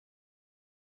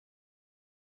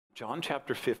John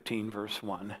chapter 15, verse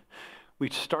 1. We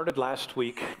started last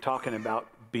week talking about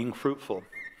being fruitful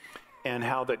and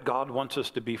how that God wants us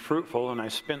to be fruitful, and I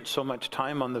spent so much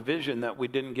time on the vision that we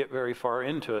didn't get very far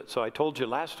into it. So I told you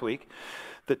last week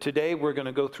that today we're going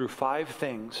to go through 5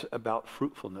 things about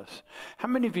fruitfulness. How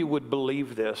many of you would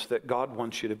believe this, that God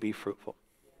wants you to be fruitful?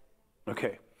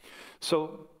 Okay.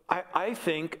 So I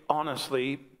think,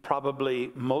 honestly,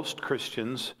 probably most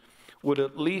Christians would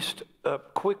at least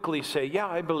quickly say, yeah,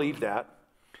 I believe that.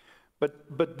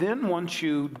 But then once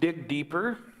you dig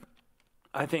deeper,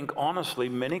 I think honestly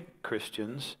many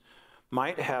Christians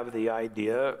might have the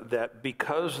idea that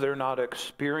because they're not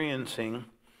experiencing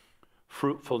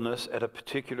fruitfulness at a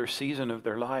particular season of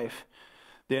their life,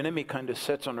 the enemy kind of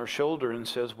sits on their shoulder and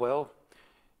says, well,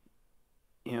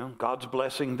 you know, God's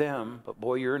blessing them, but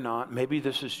boy, you're not. Maybe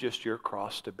this is just your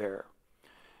cross to bear.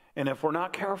 And if we're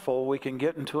not careful, we can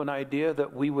get into an idea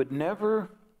that we would never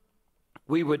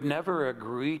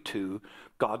agree to.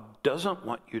 God doesn't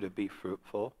want you to be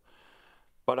fruitful.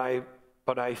 But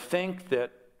I think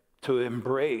that to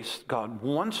embrace, God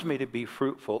wants me to be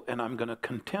fruitful, and I'm going to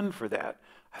contend for that.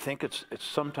 I think it's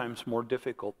sometimes more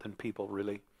difficult than people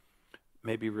really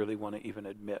want to even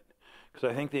admit. Because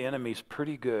I think the enemy's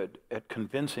pretty good at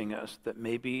convincing us that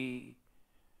maybe,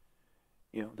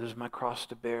 you know, this is my cross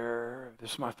to bear,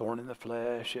 this is my thorn in the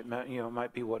flesh, it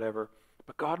might be whatever.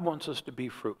 But God wants us to be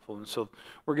fruitful. And so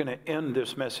we're going to end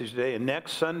this message today. And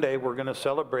next Sunday, we're going to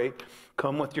celebrate.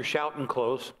 Come with your shouting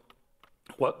clothes.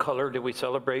 What color do we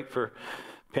celebrate for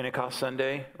Pentecost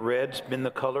Sunday? Red's been the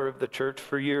color of the church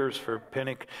for years for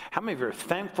Pentecost. How many of you are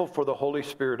thankful for the Holy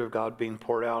Spirit of God being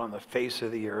poured out on the face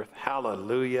of the earth?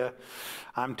 Hallelujah.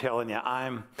 I'm telling you,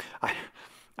 I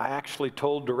actually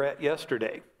told Dorette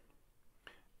yesterday,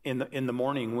 in the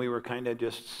morning, we were kind of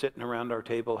just sitting around our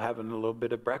table having a little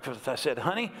bit of breakfast. I said,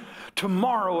 honey,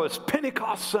 tomorrow is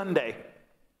Pentecost Sunday.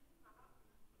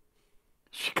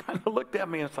 She kind of looked at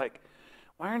me and was like,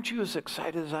 why aren't you as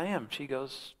excited as I am? She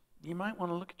goes, you might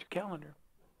want to look at your calendar.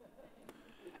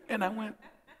 And I went,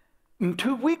 in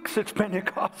 2 weeks it's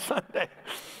Pentecost Sunday.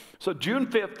 So June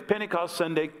 5th, Pentecost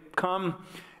Sunday, come.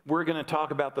 We're going to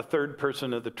talk about the third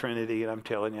person of the Trinity, and I'm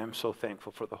telling you, I'm so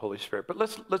thankful for the Holy Spirit. But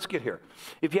let's get here.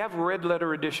 If you have a red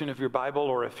letter edition of your Bible,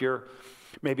 or if your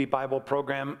maybe Bible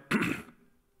program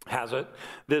has it,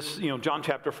 this, John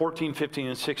chapter 14, 15,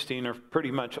 and 16 are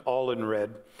pretty much all in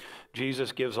red.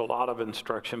 Jesus gives a lot of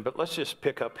instruction, but let's just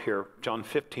pick up here, John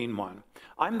 15:1.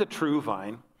 I'm the true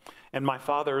vine, and my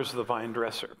Father is the vine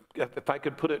dresser. If I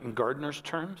could put it in gardener's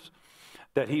terms,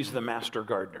 that he's the master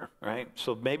gardener, right?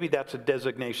 So maybe that's a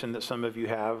designation that some of you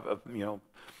have of, you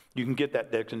can get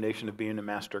that designation of being a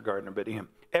master gardener, but him.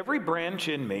 Every branch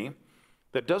in me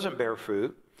that doesn't bear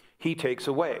fruit, he takes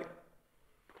away.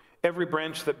 Every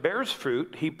branch that bears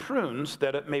fruit, he prunes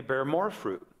that it may bear more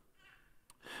fruit.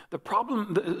 The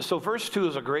problem, so verse 2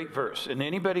 is a great verse, and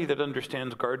anybody that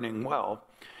understands gardening well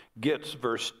gets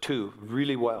verse 2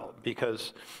 really well,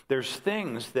 because there's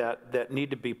things that need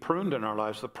to be pruned in our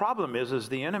lives. The problem is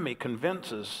the enemy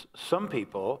convinces some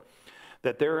people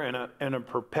that they're in a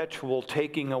perpetual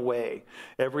taking away.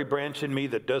 Every branch in me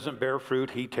that doesn't bear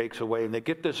fruit, he takes away. And they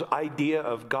get this idea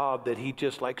of God that he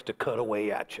just likes to cut away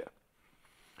at you.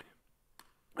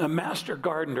 A master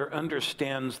gardener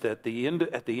understands that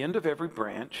at the end of every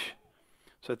branch,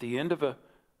 so at the end of a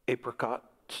apricot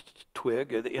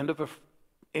twig, at the end of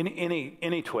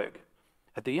any twig,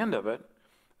 at the end of it,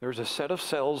 there's a set of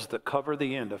cells that cover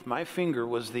the end. If my finger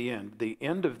was the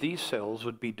end of these cells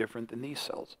would be different than these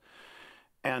cells.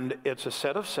 And it's a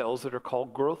set of cells that are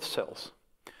called growth cells.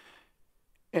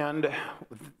 And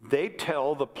they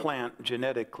tell the plant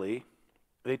genetically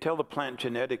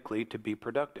to be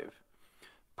productive.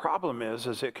 Problem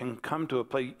is it can come to a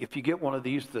place, if you get one of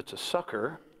these that's a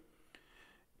sucker,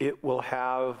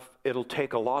 it'll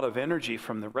take a lot of energy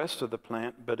from the rest of the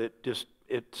plant, but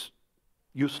it's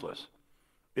useless.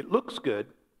 It looks good.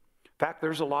 In fact,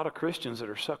 there's a lot of Christians that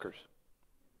are suckers.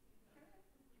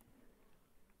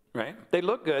 Right? They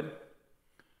look good.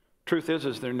 Truth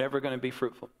is they're never going to be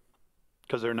fruitful,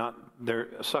 because a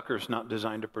sucker's not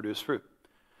designed to produce fruit.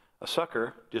 A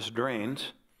sucker just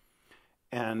drains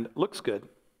and looks good.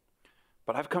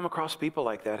 But I've come across people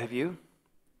like that. Have you?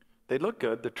 They look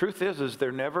good. The truth is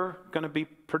they're never going to be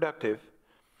productive.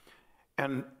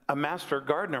 And a master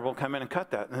gardener will come in and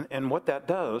cut that. And what that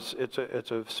does, it's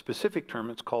a specific term.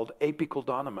 It's called apical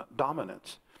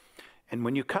dominance. And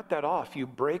when you cut that off, you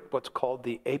break what's called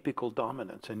the apical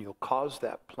dominance, and you'll cause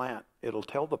that plant, it'll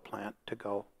tell the plant to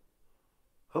go,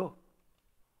 oh,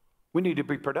 we need to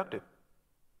be productive.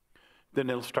 Then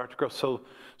it'll start to grow. So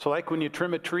like when you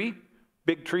trim a tree,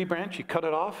 big tree branch, you cut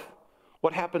it off.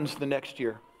 What happens the next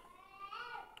year?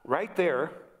 Right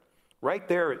there,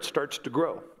 it starts to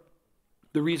grow.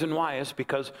 The reason why is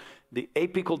because the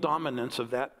apical dominance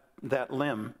of that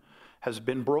limb has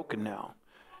been broken now.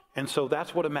 And so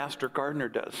that's what a master gardener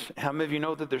does. How many of you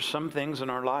know that there's some things in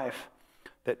our life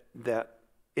that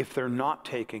if they're not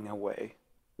taken away,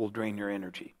 will drain your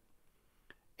energy?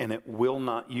 And it will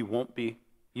not, you won't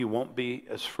be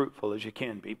as fruitful as you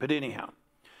can be. But anyhow,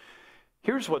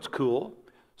 here's what's cool.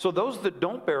 So those that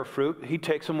don't bear fruit, he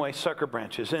takes them away, sucker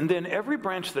branches. And then every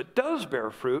branch that does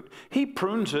bear fruit, he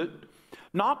prunes it,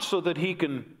 not so that he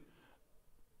can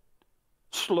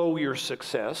slow your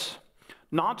success,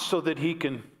 not so that he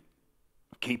can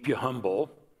keep you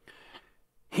humble.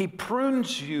 He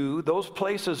prunes you, those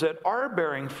places that are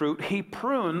bearing fruit, he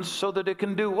prunes so that it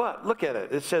can do what? Look at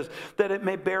it. It says that it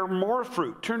may bear more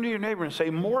fruit. Turn to your neighbor and say,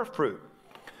 more fruit.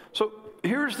 So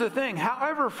here's the thing.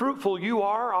 However fruitful you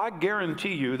are, I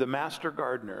guarantee you the master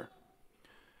gardener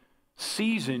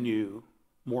sees in you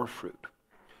more fruit.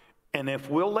 And if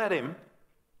we'll let him,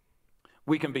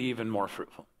 we can be even more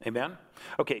fruitful. Amen?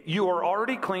 Okay, you are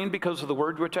already clean because of the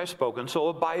word which I've spoken, so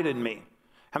abide in me.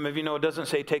 How many of you know it doesn't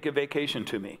say take a vacation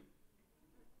to me?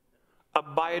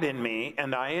 Abide in me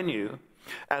and I in you,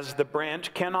 as the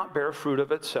branch cannot bear fruit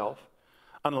of itself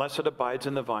unless it abides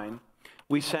in the vine.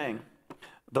 We sang,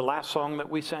 the last song that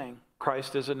we sang,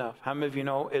 Christ is enough. How many of you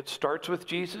know it starts with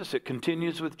Jesus, it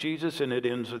continues with Jesus, and it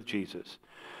ends with Jesus?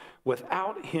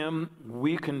 Without him,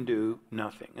 we can do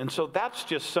nothing. And so that's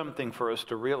just something for us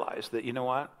to realize that, you know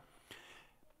what?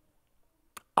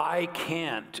 I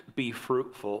can't be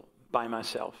fruitful by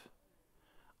myself.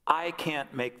 I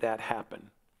can't make that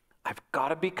happen. I've got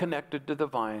to be connected to the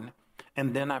vine,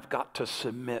 and then I've got to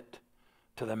submit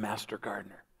to the master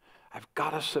gardener. I've got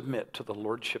to submit to the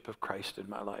lordship of Christ in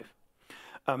my life.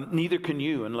 Neither can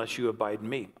you unless you abide in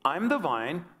me. I'm the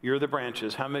vine, you're the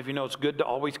branches. How many of you know it's good to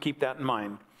always keep that in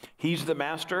mind? He's the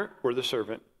master, we're the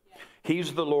servant.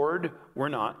 He's the Lord, we're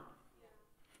not.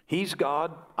 He's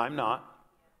God, I'm not.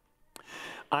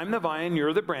 I'm the vine,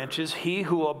 you're the branches. He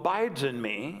who abides in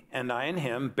me, and I in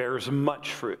him, bears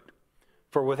much fruit.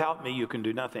 For without me you can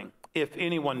do nothing. If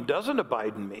anyone doesn't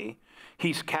abide in me,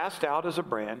 he's cast out as a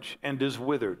branch and is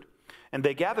withered. And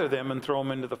they gather them and throw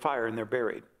them into the fire, and they're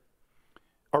buried.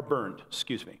 Or burned,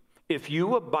 excuse me. If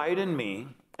you abide in me,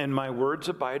 and my words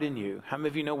abide in you, how many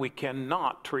of you know we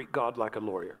cannot treat God like a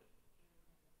lawyer?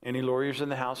 Any lawyers in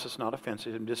the house? It's not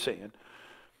offensive, I'm just saying.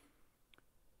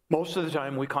 Most of the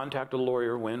time we contact a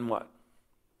lawyer when what?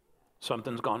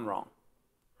 Something's gone wrong,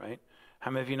 right?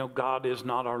 How many of you know God is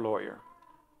not our lawyer?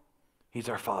 He's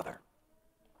our Father,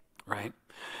 right?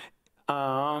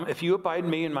 If you abide in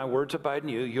me and my words abide in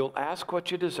you, you'll ask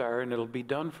what you desire and it'll be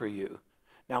done for you.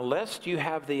 Now, lest you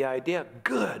have the idea,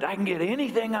 good, I can get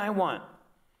anything I want.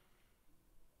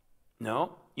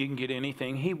 No, you can get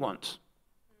anything he wants.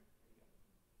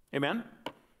 Amen?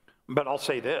 But I'll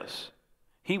say this.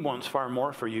 He wants far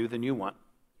more for you than you want.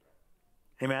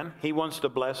 Amen? He wants to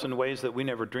bless in ways that we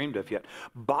never dreamed of yet.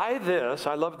 By this,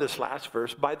 I love this last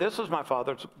verse, by this is my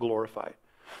Father glorified,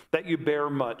 that you bear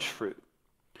much fruit.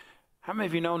 How many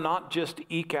of you know not just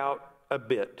eke out a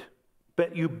bit,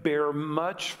 but you bear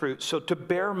much fruit? So to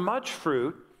bear much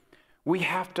fruit, we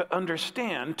have to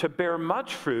understand to bear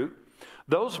much fruit,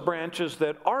 those branches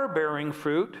that are bearing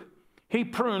fruit, he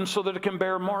prunes so that it can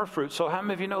bear more fruit. So how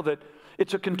many of you know that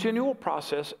it's a continual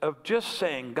process of just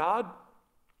saying, God,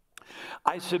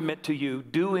 I submit to you,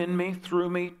 do in me, through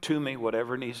me, to me,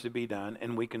 whatever needs to be done,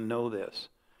 and we can know this.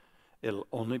 It'll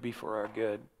only be for our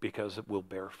good because it will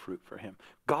bear fruit for him.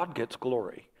 God gets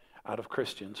glory out of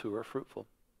Christians who are fruitful.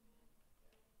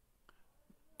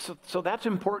 So that's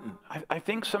important. I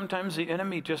think sometimes the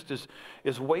enemy just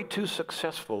is way too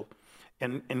successful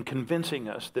in convincing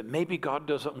us that maybe God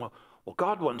doesn't want, well,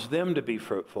 God wants them to be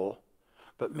fruitful,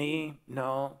 but me,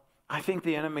 no. I think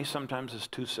the enemy sometimes is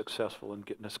too successful in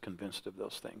getting us convinced of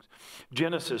those things.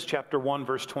 Genesis chapter 1,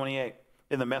 verse 28.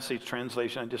 In the Message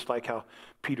translation, I just like how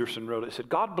Peterson wrote it. It said,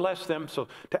 God blessed them so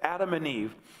to Adam and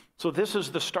Eve. So this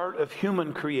is the start of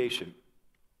human creation.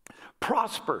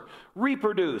 Prosper,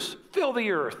 reproduce, fill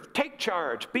the earth, take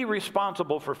charge, be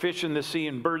responsible for fish in the sea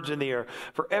and birds in the air,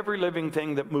 for every living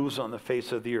thing that moves on the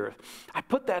face of the earth. I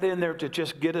put that in there to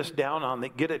just get it down on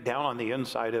the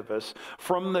inside of us.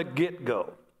 From the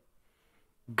get-go,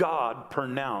 God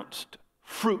pronounced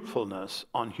fruitfulness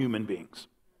on human beings.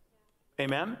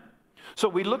 Amen? So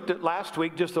we looked at last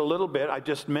week just a little bit. I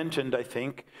just mentioned, I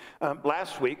think,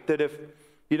 last week that if,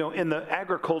 in the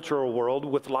agricultural world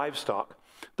with livestock,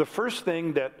 the first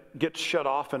thing that gets shut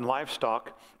off in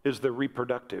livestock is the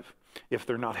reproductive, if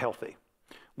they're not healthy.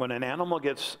 When an animal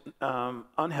gets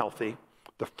unhealthy,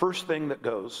 the first thing that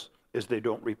goes is they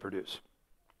don't reproduce.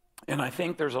 And I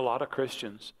think there's a lot of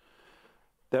Christians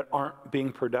that aren't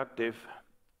being productive,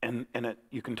 and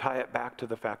you can tie it back to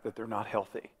the fact that they're not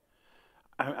healthy.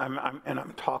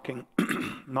 I'm talking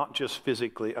not just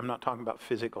physically. I'm not talking about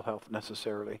physical health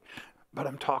necessarily, but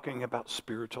I'm talking about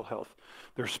spiritual health.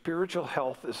 Their spiritual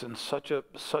health is in such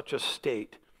a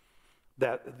state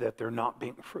that they're not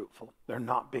being fruitful. They're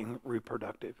not being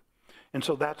reproductive. And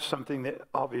so that's something that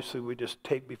obviously we just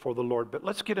take before the Lord. But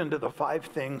let's get into the 5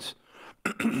 things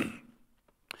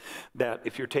that,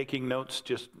 if you're taking notes,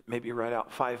 just maybe write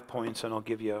out 5 points, and I'll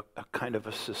give you a kind of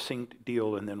a succinct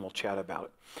deal, and then we'll chat about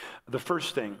it. The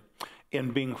first thing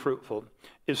in being fruitful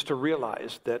is to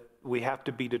realize that we have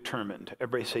to be determined.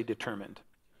 Everybody say determined.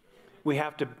 We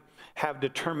have to have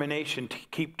determination to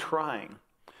keep trying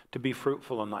to be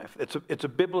fruitful in life. It's a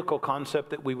biblical concept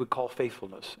that we would call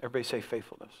faithfulness. Everybody say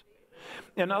faithfulness.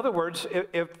 In other words,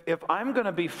 if I'm going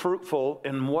to be fruitful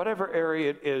in whatever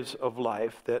area it is of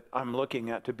life that I'm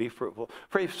looking at to be fruitful,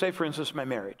 say for instance my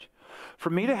marriage. For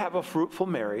me to have a fruitful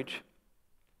marriage,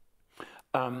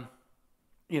 and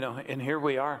here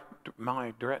we are,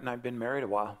 Dorette and I have been married a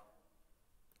while.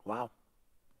 Wow,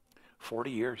 40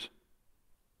 years.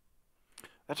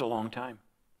 That's a long time.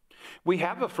 We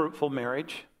have a fruitful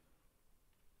marriage.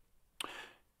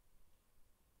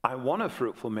 I want a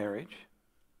fruitful marriage.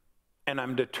 And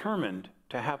I'm determined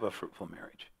to have a fruitful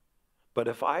marriage. But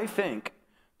if I think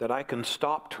that I can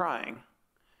stop trying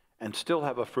and still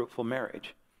have a fruitful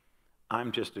marriage,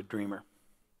 I'm just a dreamer.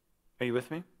 Are you with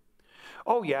me?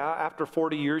 Oh yeah, after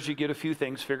 40 years you get a few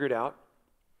things figured out.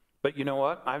 But you know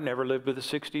what? I've never lived with a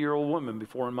 60-year-old woman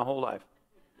before in my whole life.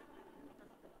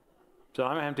 So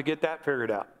I'm going to have to get that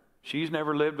figured out. She's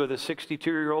never lived with a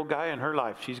 62-year-old guy in her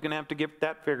life. She's going to have to get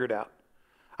that figured out.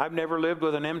 I've never lived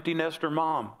with an empty nester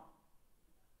mom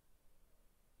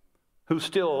who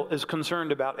still is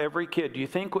concerned about every kid. Do you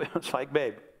think it's like,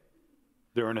 babe,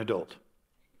 they're an adult.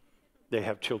 They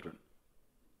have children.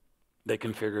 They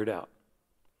can figure it out.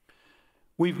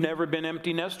 We've never been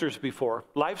empty nesters before.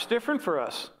 Life's different for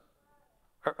us.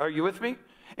 Are you with me?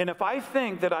 And if I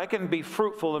think that I can be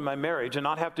fruitful in my marriage and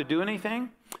not have to do anything,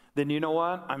 then you know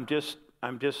what? I'm just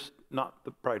not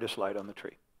the brightest light on the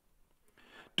tree.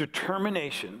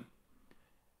 Determination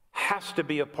has to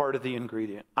be a part of the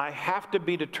ingredient. I have to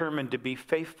be determined to be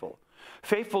faithful.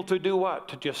 Faithful to do what?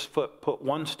 To just put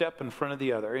one step in front of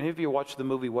the other. Any of you watch the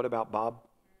movie What About Bob?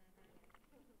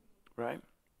 Right?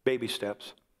 Baby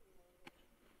steps.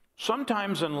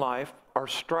 Sometimes in life, our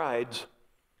strides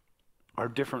are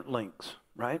different lengths,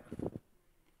 right?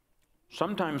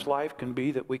 Sometimes life can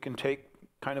be that we can take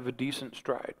kind of a decent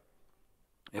stride.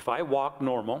 If I walk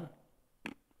normal,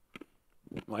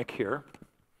 like here,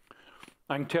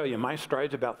 I can tell you my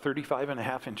stride's about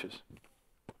 35.5 inches.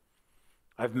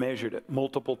 I've measured it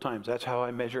multiple times. That's how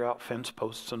I measure out fence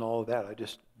posts and all of that. I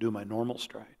just do my normal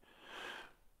stride.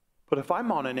 But if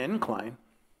I'm on an incline,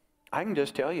 I can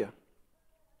just tell you,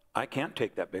 I can't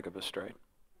take that big of a stride.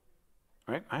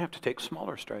 Right? I have to take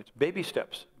smaller strides, baby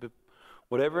steps,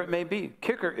 whatever it may be.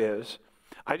 Kicker is,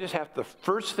 I just have, the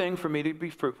first thing for me to be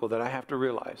fruitful that I have to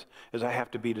realize is I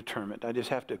have to be determined. I just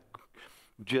have to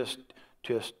just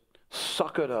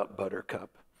suck it up, buttercup.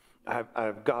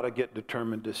 I've got to get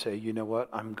determined to say, you know what?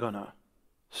 I'm going to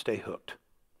stay hooked.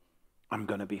 I'm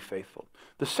going to be faithful.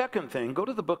 The second thing, go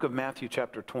to the book of Matthew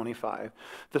chapter 25.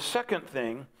 The second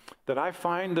thing that I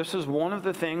find, this is one of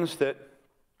the things that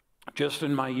just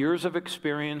in my years of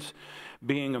experience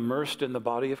being immersed in the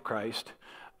body of Christ,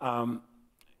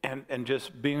 and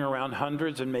just being around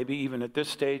hundreds and maybe even at this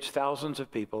stage thousands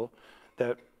of people,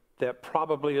 that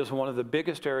probably is one of the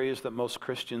biggest areas that most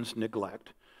Christians neglect,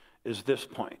 is this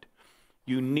point.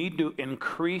 You need to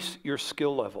increase your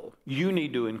skill level. You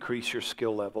need to increase your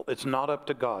skill level. It's not up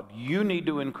to God. You need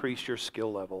to increase your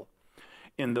skill level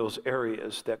in those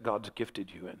areas that God's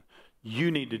gifted you in.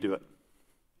 You need to do it.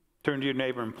 Turn to your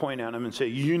neighbor and point at him and say,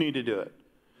 you need to do it.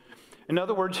 In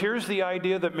other words, here's the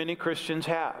idea that many Christians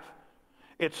have.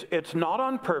 It's not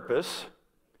on purpose,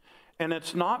 and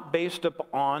it's not based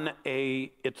upon an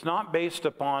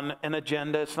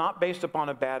agenda. It's not based upon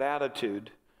a bad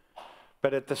attitude.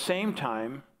 But at the same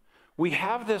time, we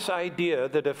have this idea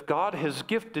that if God has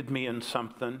gifted me in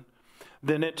something,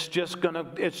 then it's just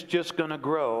gonna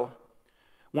grow.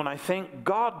 When I think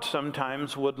God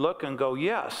sometimes would look and go,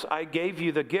 yes, I gave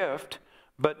you the gift,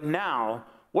 but now,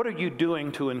 what are you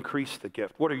doing to increase the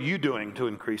gift? What are you doing to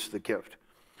increase the gift?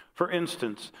 For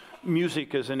instance,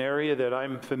 music is an area that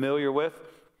I'm familiar with.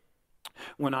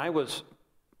 When I was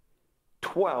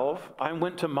 12, I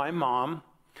went to my mom.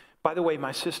 By the way,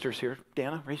 my sister's here.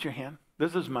 Dana, raise your hand.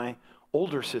 This is my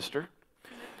older sister.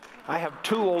 I have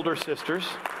two older sisters.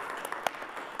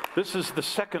 This is the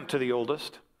second to the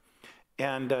oldest.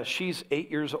 And she's 8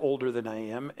 years older than I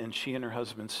am, and she and her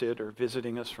husband Sid are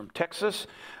visiting us from Texas.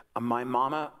 Our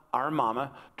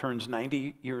mama, turns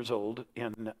 90 years old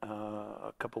in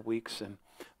a couple weeks, and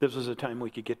this was a time we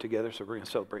could get together, so we're going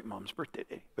to celebrate Mom's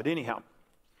birthday. But anyhow,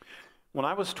 when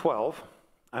I was 12,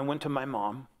 I went to my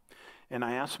mom, and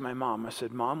I asked my mom, I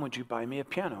said, Mom, would you buy me a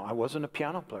piano? I wasn't a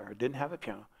piano player. I didn't have a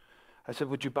piano. I said,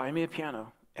 would you buy me a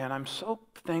piano? And I'm so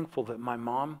thankful that my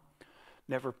mom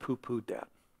never poo-pooed that.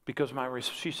 Because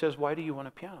she says, why do you want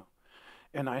a piano?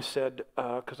 And I said,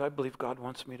 because I believe God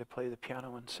wants me to play the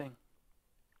piano and sing.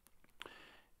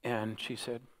 And she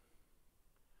said,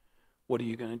 what are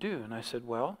you going to do? And I said,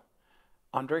 well,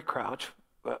 Andre Crouch,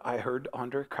 I heard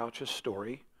Andre Crouch's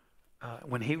story.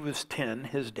 When he was 10,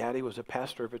 his daddy was a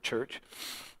pastor of a church,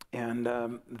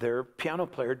 and their piano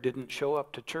player didn't show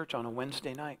up to church on a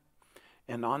Wednesday night.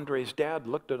 And Andre's dad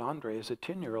looked at Andre as a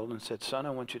 10-year-old and said, son,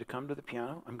 I want you to come to the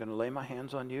piano. I'm going to lay my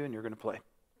hands on you, and you're going to play.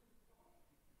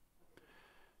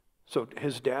 So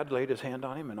his dad laid his hand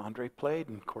on him, and Andre played.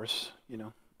 And, of course,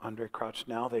 Andre Crouch,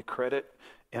 now they credit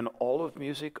in all of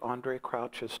music, Andre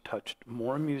Crouch has touched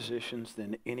more musicians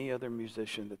than any other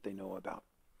musician that they know about.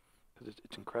 Because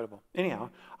it's incredible. Anyhow,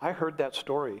 I heard that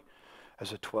story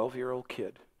as a 12-year-old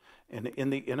kid. And in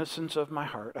the innocence of my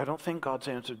heart, I don't think God's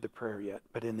answered the prayer yet,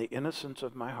 but in the innocence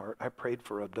of my heart, I prayed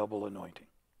for a double anointing.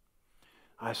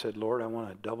 I said, Lord, I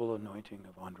want a double anointing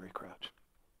of Andre Crouch.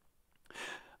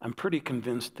 I'm pretty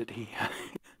convinced that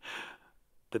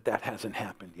that hasn't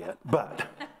happened yet, but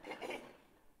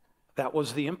that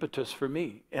was the impetus for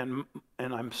me. And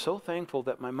I'm so thankful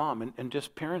that my mom, and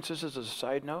just parents, this is a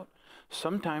side note,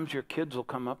 sometimes your kids will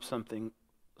come up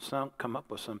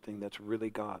with something that's really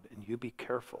God, and you be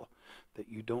careful that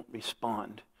you don't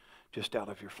respond just out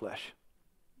of your flesh,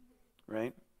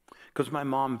 right? Because my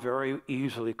mom very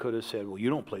easily could have said, well, you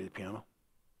don't play the piano.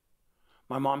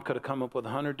 My mom could have come up with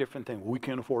 100 different things. We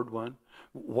can't afford one,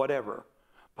 whatever.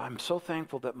 But I'm so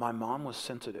thankful that my mom was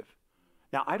sensitive.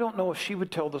 Now, I don't know if she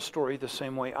would tell the story the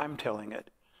same way I'm telling it,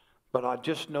 but I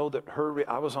just know that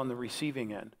I was on the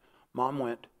receiving end. Mom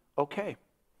went, okay.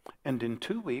 And in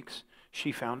 2 weeks,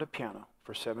 she found a piano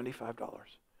for $75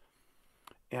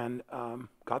 and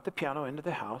got the piano into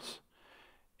the house,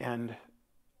 and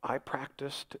I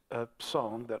practiced a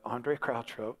song that Andre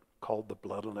Crouch wrote called The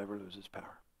Blood Will Never Lose Its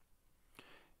Power.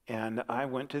 And I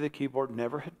went to the keyboard,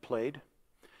 never had played,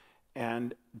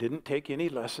 and didn't take any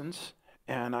lessons,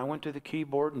 and I went to the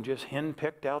keyboard and just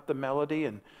hand-picked out the melody,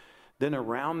 and then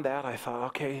around that I thought,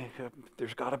 okay,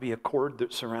 there's got to be a chord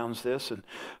that surrounds this, and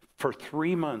for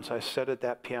 3 months I sat at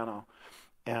that piano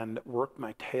and worked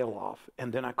my tail off.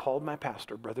 And then I called my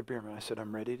pastor, Brother Bierman. I said,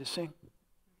 I'm ready to sing.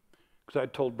 Because I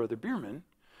told Brother Bierman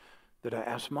that I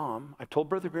asked Mom, I told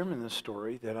Brother Bierman this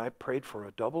story, that I prayed for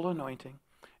a double anointing,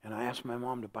 and I asked my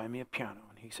mom to buy me a piano.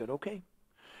 And he said, okay.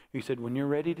 He said, when you're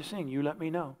ready to sing, you let me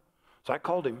know. So I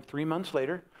called him 3 months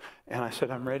later, and I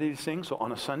said, I'm ready to sing. So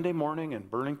on a Sunday morning in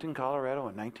Burlington, Colorado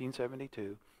in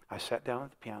 1972, I sat down at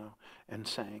the piano and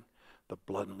sang The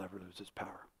Blood Will Never Lose Its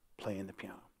Power, playing the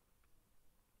piano.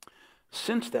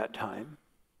 Since that time,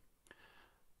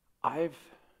 I've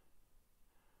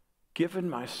given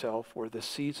myself where the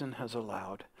season has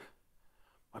allowed.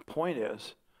 My point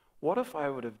is, what if I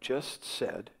would have just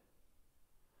said,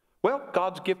 well,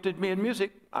 God's gifted me in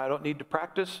music. I don't need to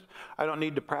practice. I don't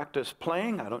need to practice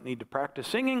playing. I don't need to practice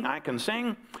singing. I can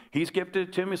sing. He's gifted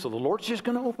it to me, so the Lord's just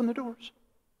going to open the doors.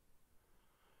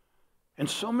 And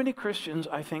so many Christians,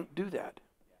 I think, do that.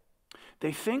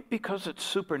 They think because it's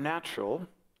supernatural,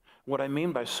 what I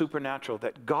mean by supernatural,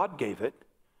 that God gave it,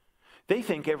 they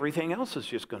think everything else is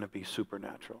just going to be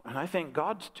supernatural. And I think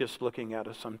God's just looking at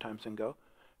us sometimes and go,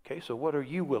 okay, so what are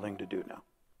you willing to do now?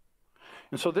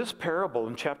 And so this parable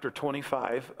in chapter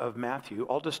 25 of Matthew,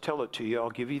 I'll just tell it to you.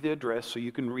 I'll give you the address so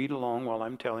you can read along while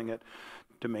I'm telling it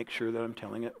to make sure that I'm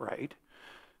telling it right.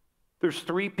 There's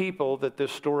 3 people that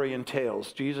this story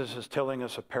entails. Jesus is telling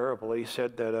us a parable. He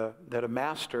said that a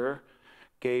master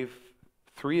gave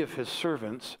 3 of his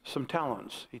servants some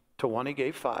talents. To one he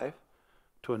gave 5,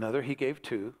 to another he gave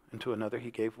 2, and to another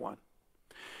he gave 1.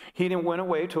 He then went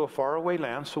away to a faraway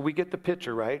land, so we get the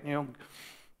picture, right? You know,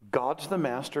 God's the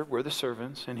master, we're the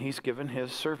servants, and he's given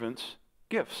his servants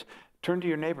gifts. Turn to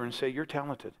your neighbor and say, you're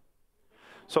talented.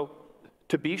 So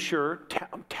to be sure,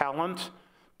 talent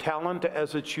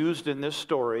as it's used in this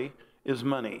story is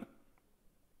money.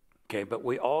 Okay, but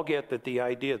we all get that the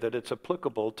idea that it's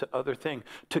applicable to other things,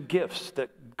 to gifts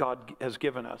that God has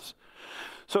given us.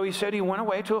 So he said he went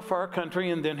away to a far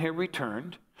country and then he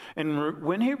returned. And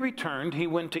when he returned, he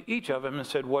went to each of them and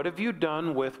said, what have you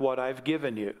done with what I've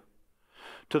given you?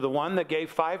 To the one that gave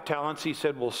 5 talents, he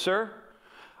said, well, sir,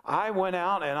 I went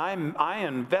out and I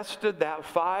invested that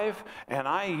 5 and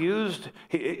I used,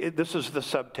 this is the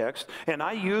subtext, and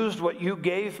I used what you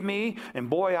gave me, and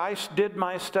boy, I did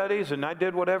my studies and I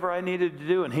did whatever I needed to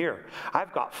do, and here,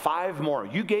 I've got 5 more.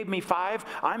 You gave me 5,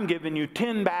 I'm giving you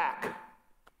 10 back.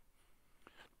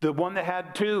 The one that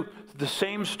had 2, the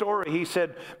same story. He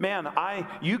said, man,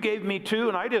 you gave me 2,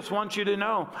 and I just want you to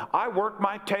know, I worked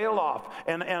my tail off,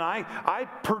 and I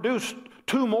produced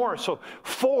 2 more, so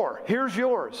 4, here's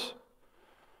yours.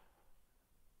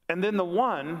 And then the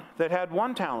one that had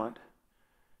 1 talent,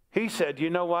 he said, you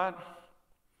know what?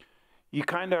 You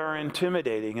kind of are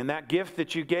intimidating, and that gift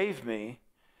that you gave me,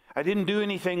 I didn't do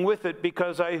anything with it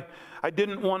because I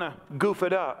didn't want to goof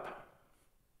it up.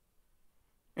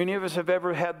 Any of us have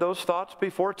ever had those thoughts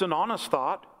before? It's an honest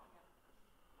thought,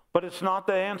 but it's not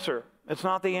the answer. It's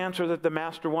not the answer that the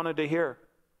master wanted to hear.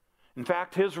 In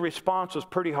fact, his response was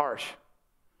pretty harsh.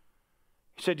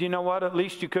 He said, you know what? At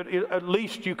least you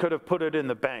could have put it in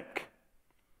the bank,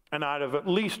 and I'd have at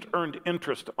least earned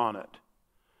interest on it.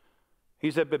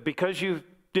 He said, but because you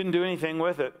didn't do anything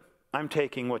with it, I'm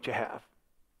taking what you have.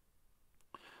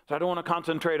 So I don't want to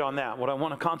concentrate on that. What I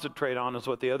want to concentrate on is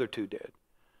what the other 2 did,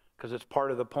 because it's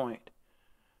part of the point.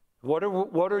 What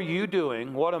are you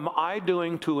doing? What am I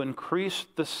doing to increase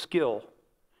the skill?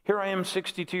 Here I am,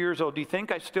 62 years old. Do you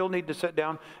think I still need to sit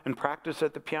down and practice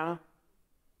at the piano?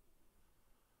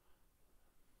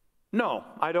 No,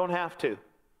 I don't have to.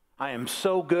 I am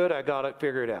so good, I got it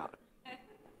figured out.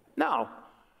 No,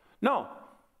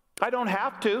 I don't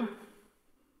have to.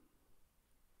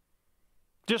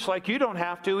 Just like you don't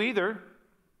have to either.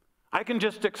 I can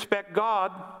just expect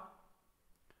God.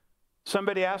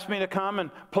 Somebody asked me to come and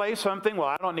play something. Well,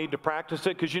 I don't need to practice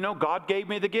it because, God gave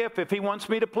me the gift. If he wants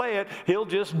me to play it, he'll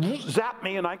just zap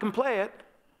me and I can play it.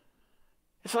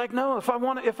 It's like, no, if I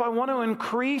want to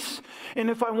increase and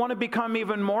if I want to become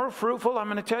even more fruitful, I'm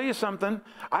going to tell you something.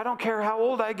 I don't care how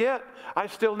old I get. I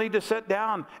still need to sit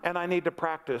down and I need to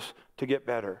practice to get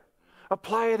better.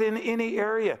 Apply it in any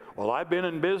area. Well, I've been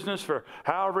in business for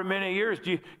however many years.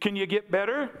 Can you get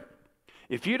better?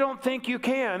 If you don't think you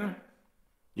can,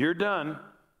 you're done.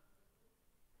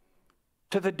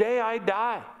 To the day I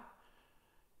die.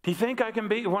 Do you think I can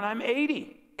be, when I'm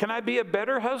 80, can I be a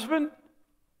better husband?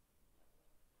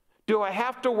 Do I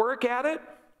have to work at it?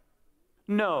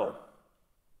 No.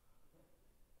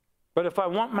 But if I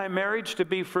want my marriage to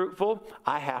be fruitful,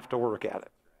 I have to work at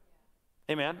it.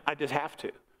 Amen? I just have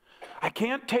to. I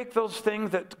can't take those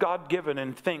things that God given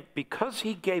and think because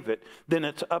he gave it, then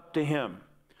it's up to him.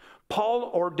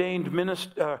 Paul ordained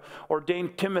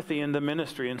Timothy in the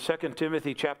ministry in 2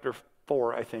 Timothy chapter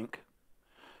 4, I think.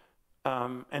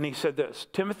 And he said this,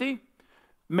 Timothy,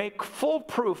 make full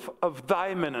proof of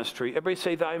thy ministry. Everybody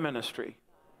say thy ministry.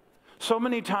 So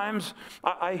many times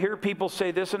I hear people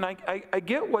say this, and I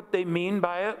get what they mean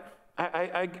by it.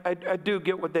 I do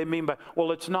get what they mean by,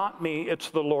 well, it's not me, it's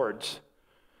the Lord's.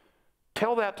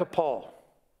 Tell that to Paul.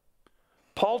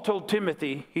 Paul told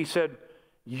Timothy, he said,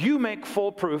 you make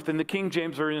full proof, and the King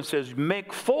James Version says,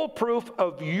 make full proof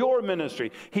of your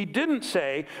ministry. He didn't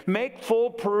say, make full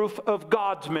proof of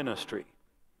God's ministry.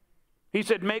 He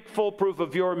said, make full proof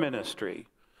of your ministry.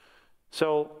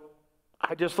 So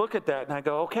I just look at that and I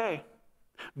go, okay,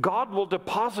 God will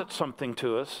deposit something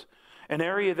to us, an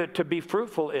area that to be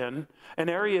fruitful in, an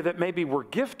area that maybe we're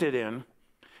gifted in,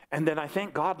 and then I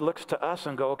think God looks to us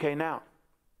and go, okay, now,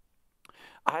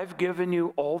 I've given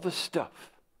you all the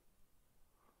stuff.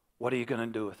 What are you going to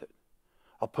do with it?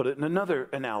 I'll put it in another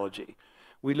analogy.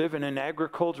 We live in an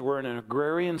agriculture, we're in an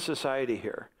agrarian society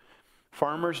here.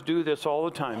 Farmers do this all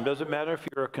the time. Doesn't matter if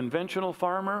you're a conventional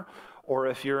farmer or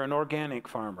if you're an organic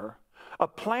farmer. A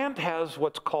plant has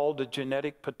what's called a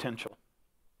genetic potential.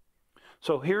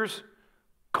 So here's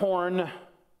corn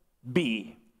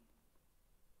B.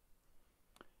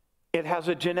 It has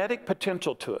a genetic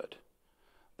potential to it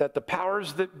that the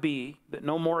powers that be, that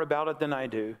know more about it than I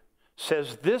do,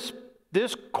 says this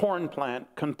corn plant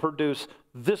can produce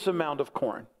this amount of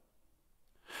corn.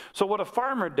 So what a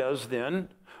farmer does then,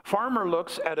 farmer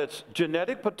looks at its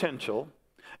genetic potential,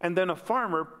 and then a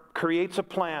farmer creates a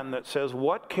plan that says,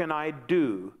 what can I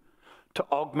do to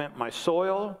augment my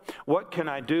soil? What can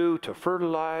I do to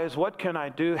fertilize? What can I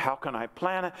do? How can I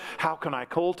plant it? How can I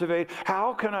cultivate?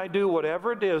 How can I do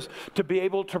whatever it is to be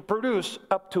able to produce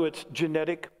up to its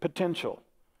genetic potential?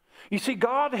 You see,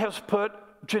 God has put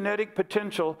genetic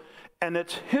potential, and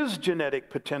it's his genetic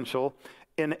potential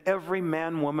in every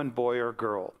man, woman, boy, or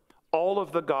girl. All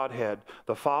of the Godhead,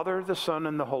 the Father, the Son,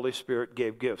 and the Holy Spirit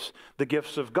gave gifts. The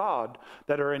gifts of God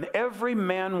that are in every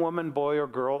man, woman, boy, or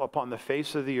girl upon the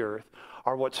face of the earth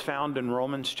are what's found in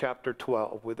Romans chapter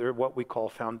 12, with what we call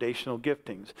foundational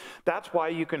giftings. That's why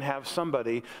you can have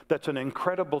somebody that's an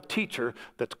incredible teacher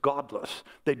that's godless.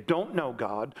 They don't know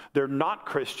God. They're not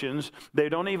Christians. They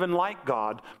don't even like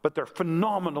God, but they're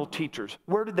phenomenal teachers.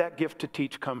 Where did that gift to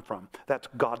teach come from? That's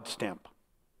God's stamp.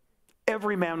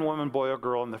 Every man, woman, boy, or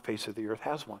girl on the face of the earth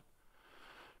has one.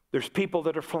 There's people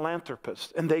that are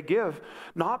philanthropists, and they give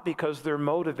not because they're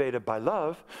motivated by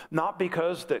love, not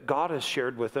because that God has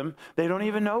shared with them. They don't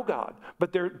even know God,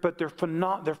 but they're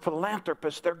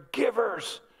philanthropists. They're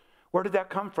givers. Where did that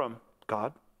come from?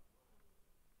 God.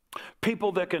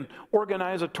 People that can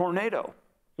organize a tornado.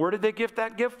 Where did they get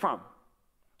that gift from?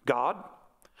 God.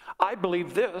 I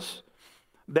believe this,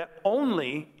 that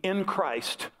only in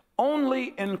Christ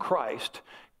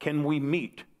can we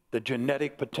meet the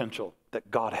genetic potential that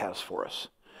God has for us.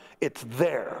 It's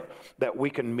there that we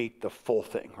can meet the full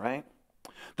thing, right?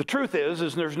 The truth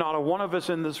is there's not a one of us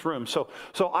in this room. So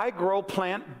I grow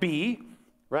plant B,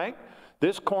 right?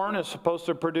 This corn is supposed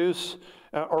to produce,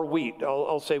 or wheat,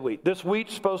 I'll say wheat. This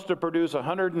wheat's supposed to produce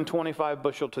 125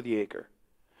 bushel to the acre.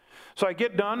 So I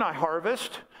get done, I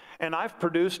harvest, and I've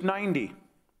produced 90.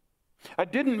 I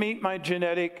didn't meet my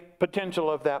genetic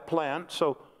potential of that plant,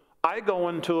 so I go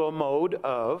into a mode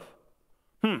of,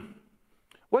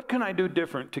 what can I do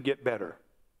different to get better?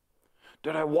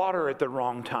 Did I water at the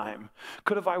wrong time?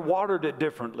 Could have I watered it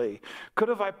differently? Could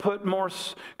have I put more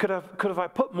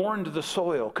into the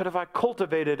soil? Could have I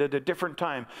cultivated at a different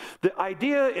time? The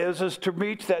idea is to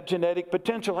reach that genetic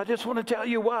potential. I just want to tell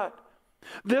you what.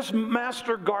 This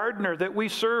master gardener that we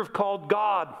serve called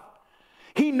God,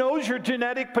 he knows your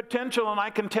genetic potential, and I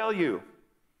can tell you,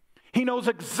 he knows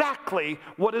exactly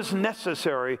what is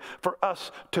necessary for us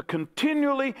to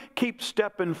continually keep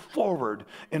stepping forward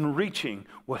in reaching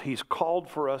what he's called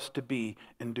for us to be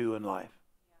and do in life.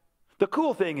 The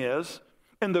cool thing is,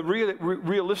 and the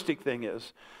realistic thing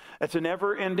is, it's a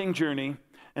never-ending journey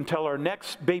until our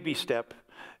next baby step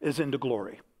is into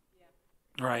glory.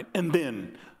 Yeah. Right? And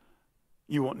then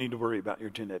you won't need to worry about your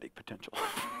genetic potential.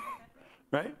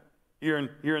 Right? You're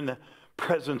in the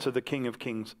presence of the King of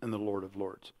Kings and the Lord of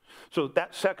Lords. So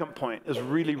that second point is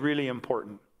really, really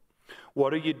important.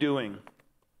 What are you doing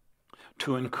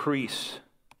to increase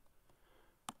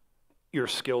your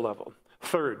skill level?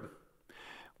 Third,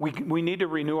 we need to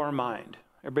renew our mind.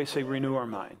 Everybody say renew our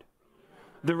mind.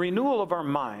 The renewal of our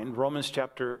mind, Romans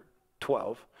chapter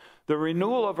 12, the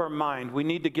renewal of our mind, we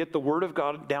need to get the Word of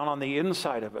God down on the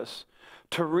inside of us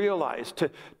to realize,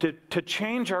 to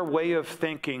change our way of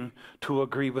thinking to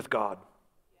agree with God.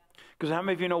 Because how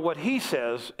many of you know what he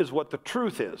says is what the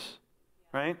truth is,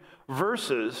 right?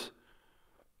 Versus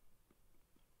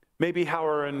maybe how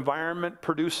our environment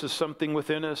produces something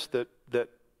within us that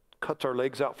cuts our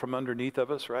legs out from underneath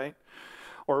of us, right?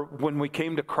 Or when we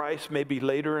came to Christ, maybe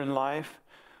later in life,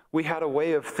 we had a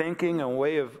way of thinking, a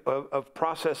way of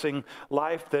processing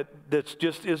life that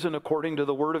just isn't according to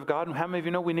the Word of God. And how many of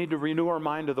you know we need to renew our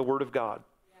mind to the Word of God?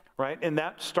 Right? And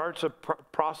that starts a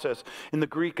process. In the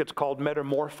Greek, it's called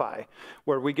metamorphi,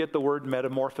 where we get the word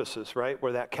metamorphosis, right?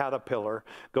 Where that caterpillar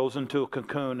goes into a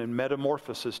cocoon and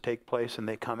metamorphoses take place and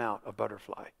they come out a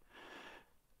butterfly.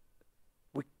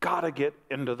 We got to get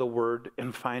into the Word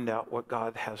and find out what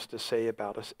God has to say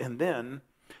about us, and then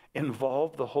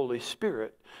involve the Holy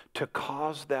Spirit to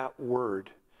cause that Word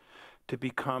to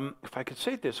become, if I could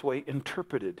say it this way,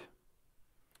 interpreted.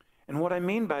 And what I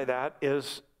mean by that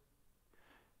is,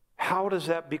 how does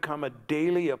that become a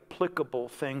daily applicable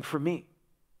thing for me?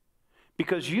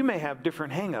 Because you may have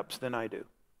different hang-ups than I do.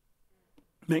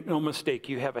 Make no mistake,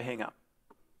 you have a hang-up.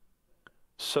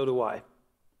 So do I.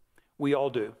 We all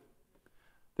do.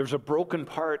 There's a broken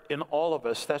part in all of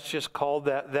us. That's just called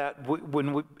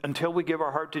until we give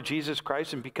our heart to Jesus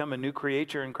Christ and become a new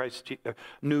creature in Christ,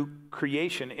 new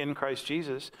creation in Christ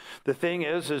Jesus. The thing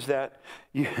is that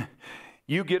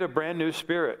you get a brand new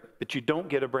spirit, but you don't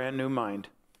get a brand new mind.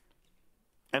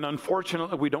 And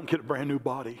unfortunately, we don't get a brand new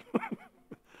body.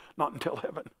 Not until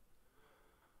heaven.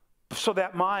 So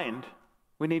that mind,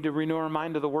 we need to renew our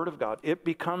mind to the Word of God. It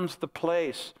becomes the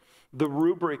place, the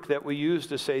rubric that we use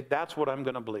to say, that's what I'm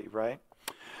going to believe, right?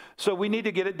 So we need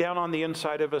to get it down on the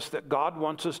inside of us that God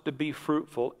wants us to be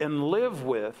fruitful and live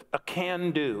with a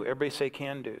can-do. Everybody say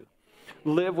can-do.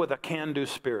 Live with a can-do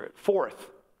spirit. Fourth,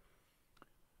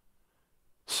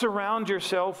 surround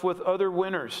yourself with other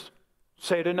winners.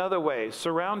 Say it another way.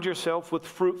 Surround yourself with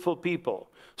fruitful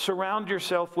people. Surround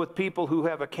yourself with people who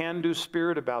have a can-do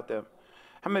spirit about them.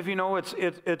 How many of you know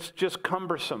it's just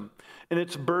cumbersome and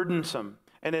it's burdensome?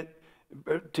 And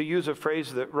to use a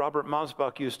phrase that Robert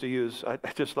Mosbach used to use, I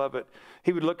just love it.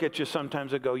 He would look at you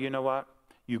sometimes and go, you know what?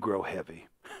 You grow heavy.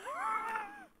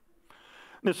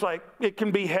 And it's like, it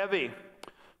can be heavy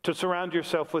to surround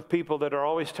yourself with people that are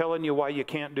always telling you why you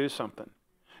can't do something.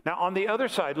 Now, on the other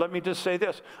side, let me just say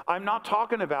this. I'm not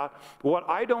talking about what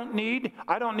I don't need.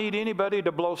 I don't need anybody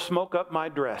to blow smoke up my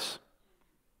dress.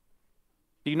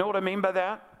 Do you know what I mean by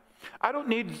that? I don't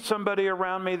need somebody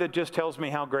around me that just tells me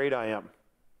how great I am.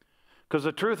 Because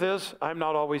the truth is, I'm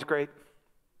not always great.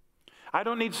 I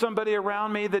don't need somebody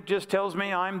around me that just tells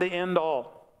me I'm the end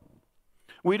all.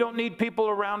 We don't need people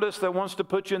around us that wants to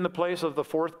put you in the place of the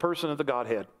fourth person of the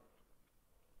Godhead.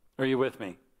 Are you with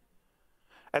me?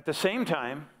 At the same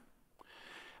time,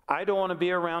 I don't want to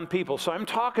be around people. So I'm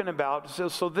talking about,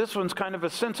 so this one's kind of a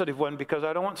sensitive one because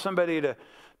I don't want somebody to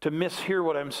mishear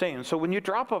what I'm saying. So when you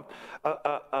drop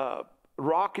a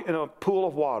rock in a pool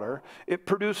of water, it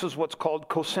produces what's called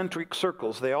concentric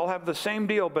circles. They all have the same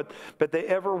deal, but they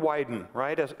ever widen,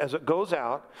 right, as it goes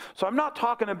out. So I'm not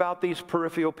talking about these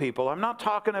peripheral people. I'm not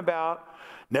talking about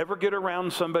never get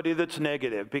around somebody that's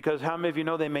negative, because how many of you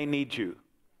know they may need you?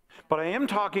 But I am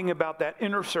talking about that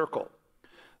inner circle.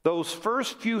 Those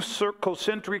first few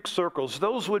concentric circles,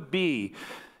 those would be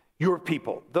your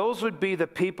people. Those would be the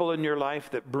people in your life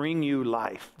that bring you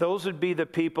life. Those would be the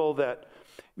people that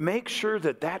make sure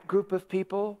that group of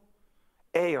people,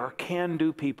 are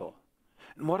can-do people.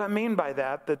 And what I mean by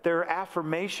that their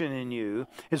affirmation in you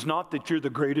is not that you're the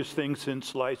greatest thing since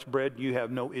sliced bread, you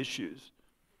have no issues.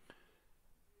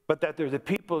 But that they're the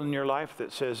people in your life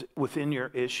that says, within your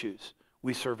issues,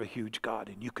 we serve a huge God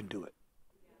and you can do it.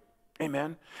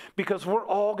 Amen? Because we're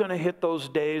all going to hit those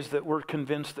days that we're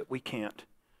convinced that we can't.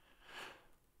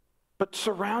 But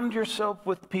surround yourself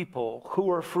with people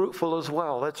who are fruitful as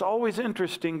well. It's always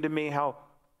interesting to me how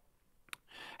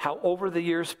over the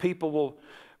years people will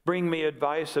bring me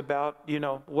advice about,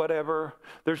 whatever.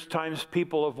 There's times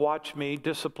people have watched me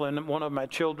discipline one of my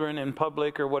children in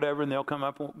public or whatever, and they'll come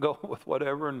up and go with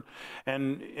whatever,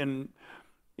 and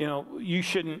you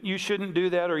shouldn't do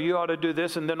that, or you ought to do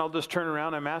this, and then I'll just turn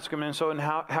around and ask them, and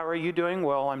how are you doing?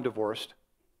 Well, I'm divorced.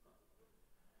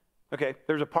 Okay,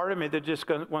 there's a part of me that just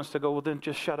wants to go, well, then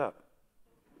just shut up.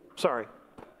 Sorry.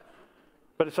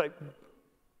 But it's like,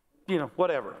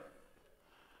 whatever.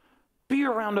 Be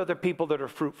around other people that are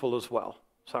fruitful as well.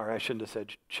 Sorry, I shouldn't have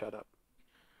said shut up.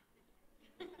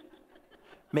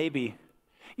 Maybe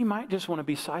you might just want to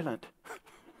be silent.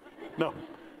 No.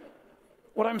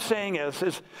 What I'm saying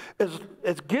is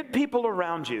get people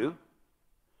around you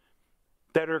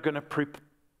that are going to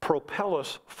propel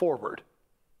us forward,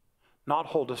 not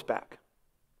hold us back.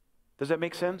 Does that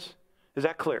make sense? Is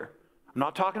that clear? I'm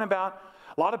not talking about,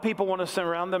 a lot of people want to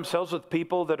surround themselves with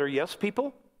people that are yes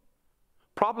people.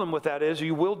 Problem with that is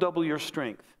you will double your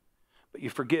strength, but you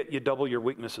forget you double your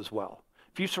weakness as well.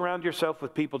 If you surround yourself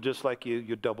with people just like you,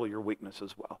 you double your weakness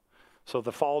as well. So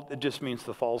the fall, it just means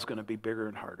the fall is going to be bigger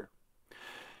and harder.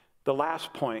 The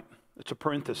last point, it's a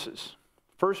parenthesis.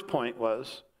 First point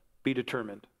was be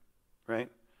determined, right?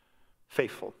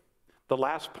 Faithful. The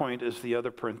last point is the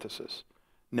other parenthesis.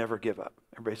 Never give up.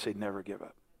 Everybody say never give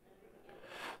up.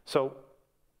 So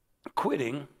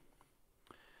quitting,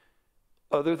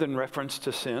 other than reference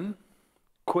to sin,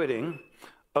 quitting,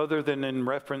 other than in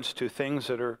reference to things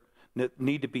that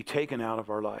need to be taken out of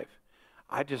our life,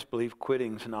 I just believe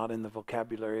quitting's not in the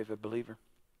vocabulary of a believer.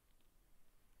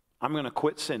 I'm going to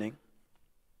quit sinning.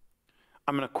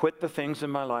 I'm going to quit the things in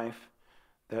my life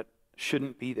that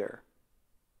shouldn't be there.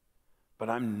 But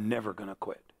I'm never going to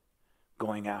quit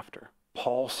going after.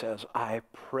 Paul says, I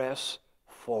press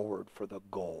forward for the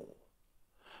goal.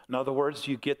 In other words,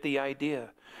 you get the idea.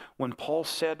 When Paul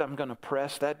said, I'm going to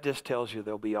press, that just tells you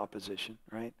there'll be opposition,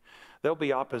 right? There'll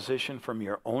be opposition from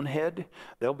your own head.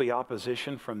 There'll be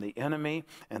opposition from the enemy.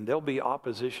 And there'll be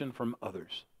opposition from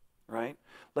others, right?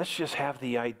 Let's just have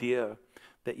the idea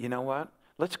that, you know what?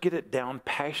 Let's get it down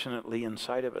passionately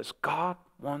inside of us. God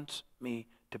wants me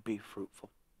to be fruitful.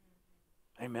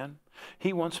 Amen.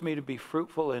 He wants me to be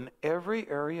fruitful in every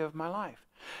area of my life.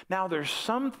 Now, there's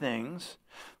some things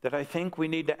that I think we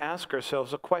need to ask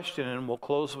ourselves a question, and we'll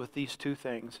close with these two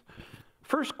things.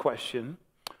 First question,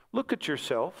 look at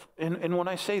yourself, and when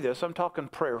I say this, I'm talking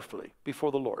prayerfully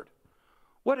before the Lord.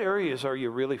 What areas are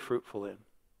you really fruitful in?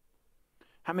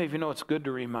 How many of you know it's good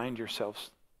to remind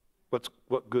yourselves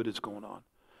what good is going on?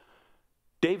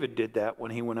 David did that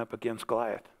when he went up against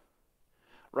Goliath.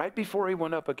 Right before he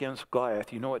went up against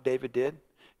Goliath, you know what David did?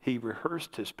 He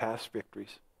rehearsed his past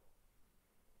victories.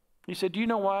 He said, you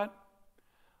know what?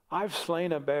 I've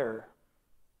slain a bear,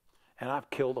 and I've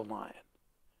killed a lion.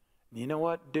 And you know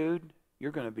what, dude?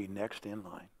 You're going to be next in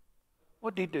line.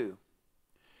 What did he do?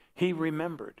 He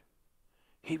remembered.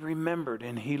 He remembered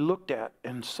and he looked at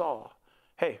and saw,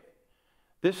 hey,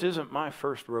 this isn't my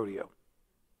first rodeo.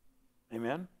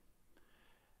 Amen?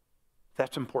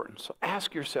 That's important. So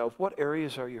ask yourself, what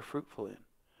areas are you fruitful in?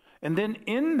 And then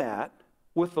in that,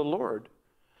 with the Lord,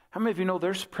 how many of you know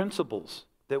there's principles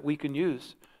that we can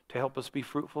use to help us be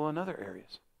fruitful in other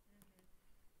areas?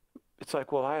 It's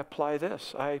like, well, I apply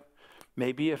this.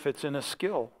 Maybe if it's in a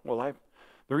skill,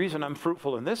 the reason I'm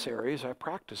fruitful in this area is I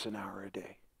practice an hour a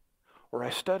day, or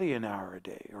I study an hour a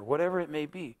day, or whatever it may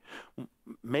be.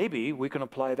 Maybe we can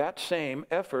apply that same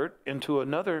effort into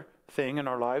another thing in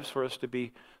our lives for us to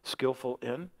be skillful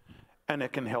in, and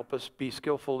it can help us be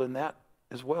skillful in that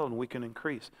as well, and we can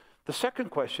increase. The second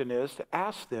question is to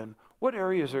ask then, what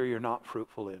areas are you not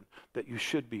fruitful in that you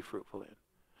should be fruitful in?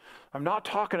 I'm not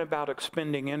talking about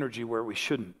expending energy where we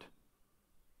shouldn't.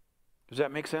 Does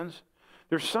that make sense?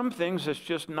 There's some things that's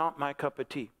just not my cup of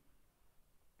tea.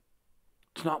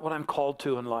 It's not what I'm called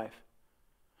to in life.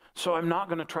 So I'm not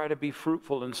going to try to be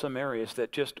fruitful in some areas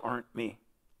that just aren't me.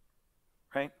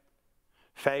 Right?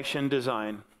 Fashion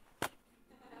design.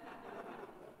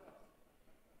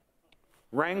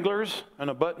 Wranglers and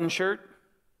a button shirt,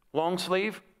 long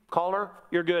sleeve, collar,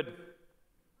 you're good.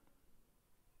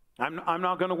 I'm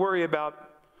not going to worry about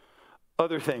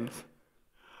other things.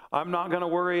 I'm not going to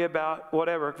worry about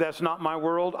whatever. That's not my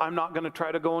world. I'm not going to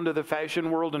try to go into the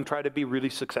fashion world and try to be really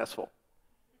successful.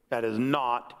 That is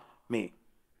not me.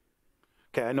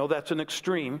 Okay, I know that's an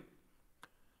extreme,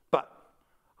 but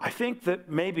I think that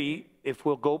maybe if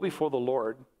we'll go before the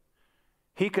Lord,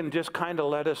 He can just kind of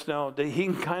let us know, that He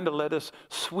can kind of let us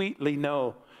sweetly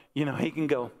know, He can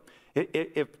go,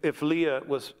 if Leah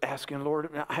was asking, Lord,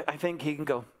 I think He can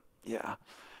go, yeah,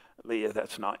 Leah,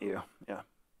 that's not you. Yeah,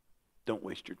 don't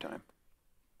waste your time.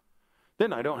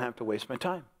 Then I don't have to waste my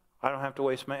time. I don't have to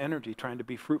waste my energy trying to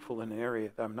be fruitful in an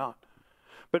area that I'm not.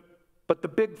 But the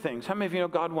big things, how many of you know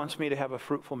God wants me to have a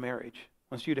fruitful marriage?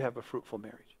 Wants you to have a fruitful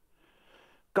marriage.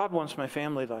 God wants my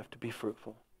family life to be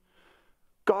fruitful.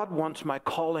 God wants my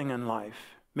calling in life.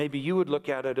 Maybe you would look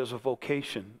at it as a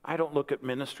vocation. I don't look at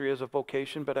ministry as a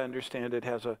vocation, but I understand it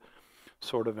has a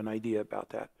sort of an idea about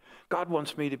that. God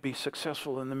wants me to be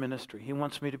successful in the ministry. He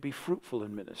wants me to be fruitful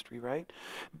in ministry, right?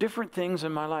 Different things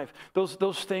in my life.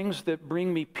 Those things that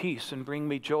bring me peace and bring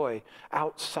me joy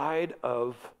outside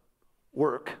of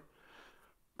work,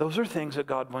 those are things that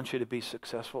God wants you to be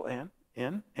successful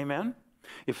in. Amen?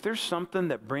 If there's something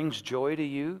that brings joy to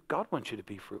you, God wants you to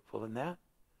be fruitful in that.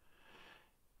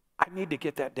 I need to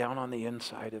get that down on the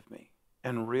inside of me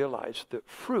and realize that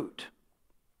fruit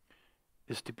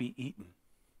is to be eaten.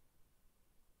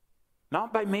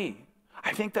 Not by me.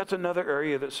 I think that's another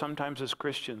area that sometimes as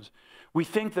Christians, we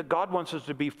think that God wants us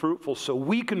to be fruitful so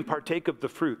we can partake of the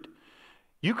fruit.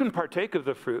 You can partake of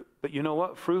the fruit, but you know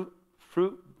what? Fruit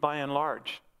by and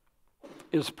large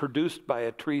is produced by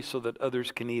a tree so that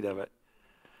others can eat of it.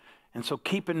 And so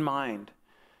keep in mind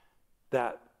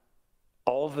that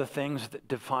all the things that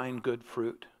define good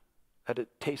fruit, that it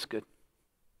tastes good.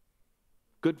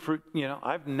 Good fruit,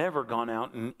 I've never gone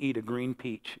out and eat a green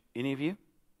peach. Any of you?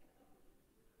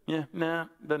 Yeah, nah,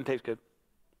 doesn't taste good.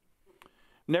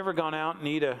 Never gone out and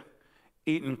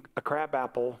eaten a crab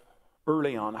apple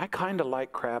early on. I kind of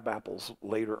like crab apples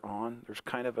later on. There's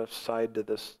kind of a side to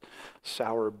this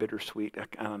sour, bittersweet.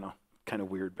 I don't know, kind of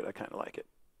weird, but I kind of like it.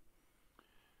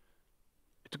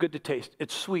 It's good to taste.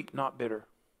 It's sweet, not bitter.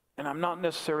 And I'm not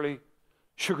necessarily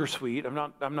sugar sweet. I'm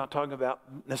not talking about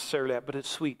necessarily that, but it's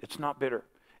sweet. It's not bitter.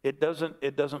 It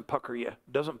doesn't pucker you.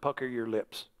 It doesn't pucker your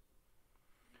lips.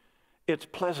 It's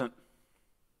pleasant.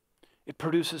 It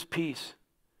produces peace.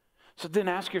 So then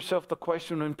ask yourself the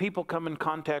question, when people come in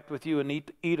contact with you and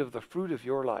eat of the fruit of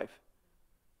your life,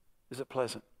 is it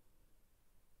pleasant?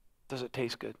 Does it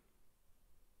taste good?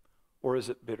 Or is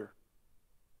it bitter?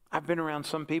 I've been around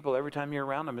some people, every time you're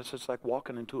around them, it's just like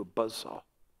walking into a buzzsaw.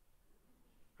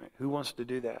 Right? Who wants to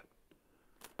do that?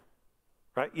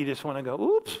 Right? You just want to go,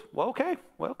 oops, well, okay,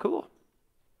 well, cool.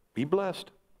 Be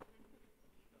blessed.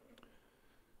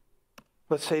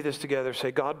 Let's say this together.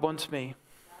 Say, God wants me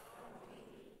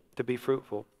to be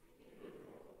fruitful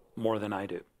more than I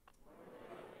do.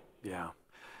 Yeah.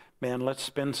 Man, let's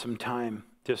spend some time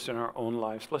just in our own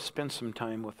lives. Let's spend some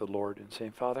time with the Lord and say,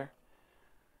 Father,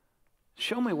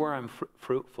 show me where I'm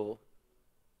fruitful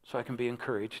so I can be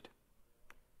encouraged.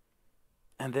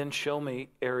 And then show me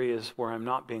areas where I'm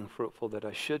not being fruitful that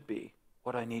I should be,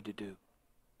 what I need to do.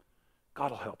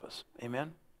 God will help us.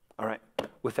 Amen? All right.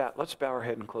 With that, let's bow our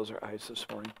head and close our eyes this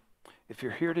morning. If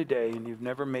you're here today and you've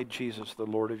never made Jesus the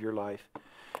Lord of your life,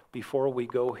 before we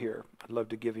go here, I'd love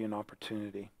to give you an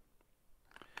opportunity.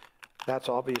 That's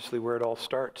obviously where it all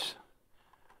starts.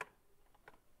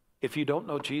 If you don't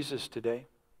know Jesus today,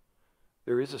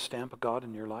 there is a stamp of God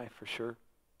in your life for sure.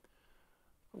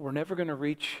 We're never going to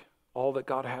reach all that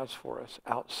God has for us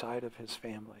outside of his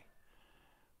family.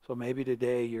 So maybe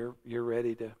today you're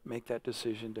ready to make that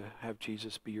decision to have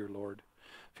Jesus be your Lord.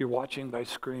 If you're watching by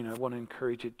screen, I want to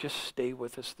encourage you, just stay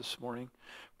with us this morning.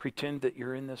 Pretend that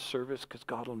you're in this service because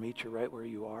God will meet you right where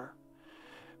you are.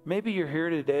 Maybe you're here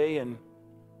today and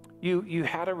you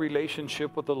had a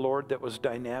relationship with the Lord that was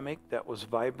dynamic, that was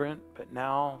vibrant, but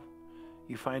now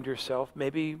you find yourself,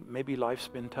 maybe life's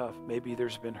been tough. Maybe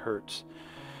there's been hurts.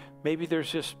 Maybe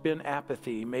there's just been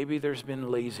apathy. Maybe there's been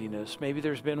laziness. Maybe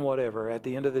there's been whatever. At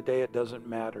the end of the day, it doesn't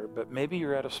matter. But maybe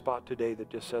you're at a spot today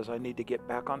that just says, I need to get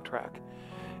back on track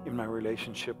in my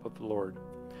relationship with the Lord.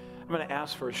 I'm going to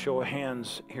ask for a show of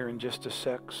hands here in just a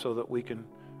sec so that we can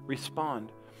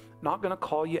respond. Not going to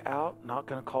call you out, not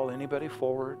going to call anybody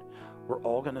forward. We're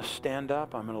all going to stand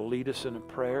up. I'm going to lead us in a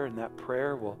prayer, and that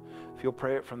prayer will, if you'll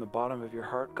pray it from the bottom of your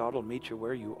heart, God will meet you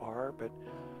where you are. But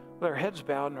with our heads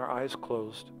bowed and our eyes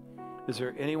closed, is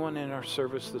there anyone in our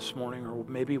service this morning or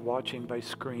maybe watching by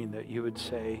screen that you would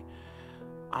say,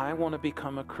 I want to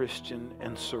become a Christian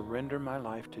and surrender my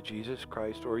life to Jesus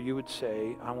Christ? Or you would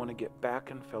say, I want to get back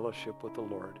in fellowship with the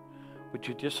Lord. Would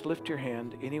you just lift your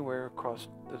hand anywhere across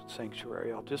the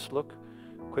sanctuary? I'll just look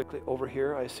quickly over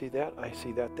here. I see that. I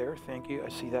see that there. Thank you. I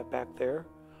see that back there.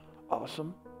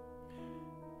 Awesome.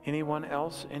 Anyone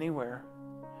else? Anywhere?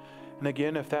 And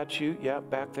again, if that's you, yeah,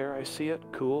 back there, I see it.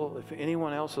 Cool. If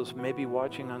anyone else is maybe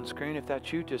watching on screen, if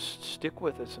that's you, just stick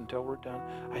with us until we're done.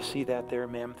 I see that there,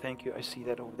 ma'am. Thank you. I see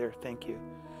that over there. Thank you.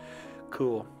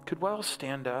 Cool. Could we all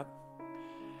stand up?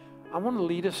 I want to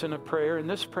lead us in a prayer, and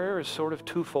this prayer is sort of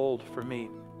twofold for me.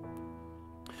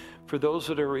 For those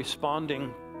that are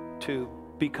responding to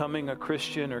becoming a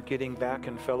Christian or getting back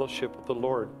in fellowship with the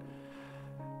Lord,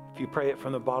 if you pray it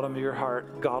from the bottom of your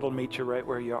heart, God will meet you right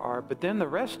where you are. But then the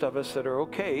rest of us that are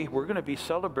okay, we're going to be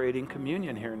celebrating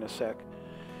communion here in a sec.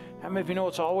 How many of you know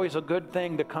it's always a good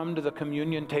thing to come to the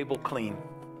communion table clean,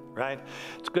 right?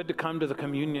 It's good to come to the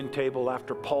communion table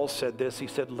after Paul said this. He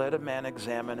said, let a man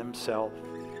examine himself.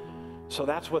 So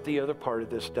that's what the other part of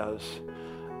this does,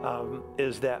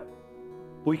 is that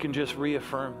we can just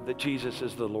reaffirm that Jesus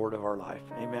is the Lord of our life.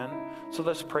 Amen? So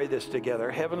let's pray this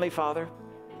together. Heavenly Father,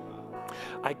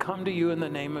 I come to you in the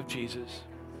name of Jesus,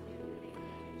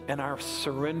 and I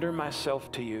surrender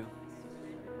myself to you.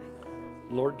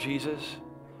 Lord Jesus,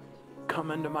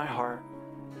 come into my heart.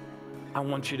 I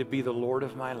want you to be the Lord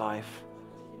of my life.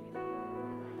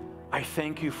 I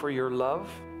thank you for your love.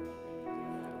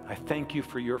 I thank you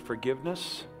for your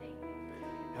forgiveness.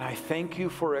 And I thank you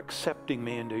for accepting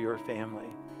me into your family.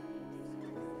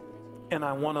 And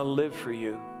I want to live for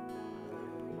you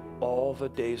all the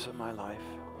days of my life.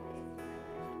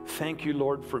 Thank you,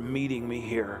 Lord, for meeting me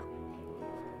here.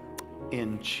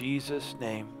 In Jesus'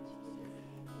 name,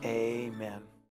 amen.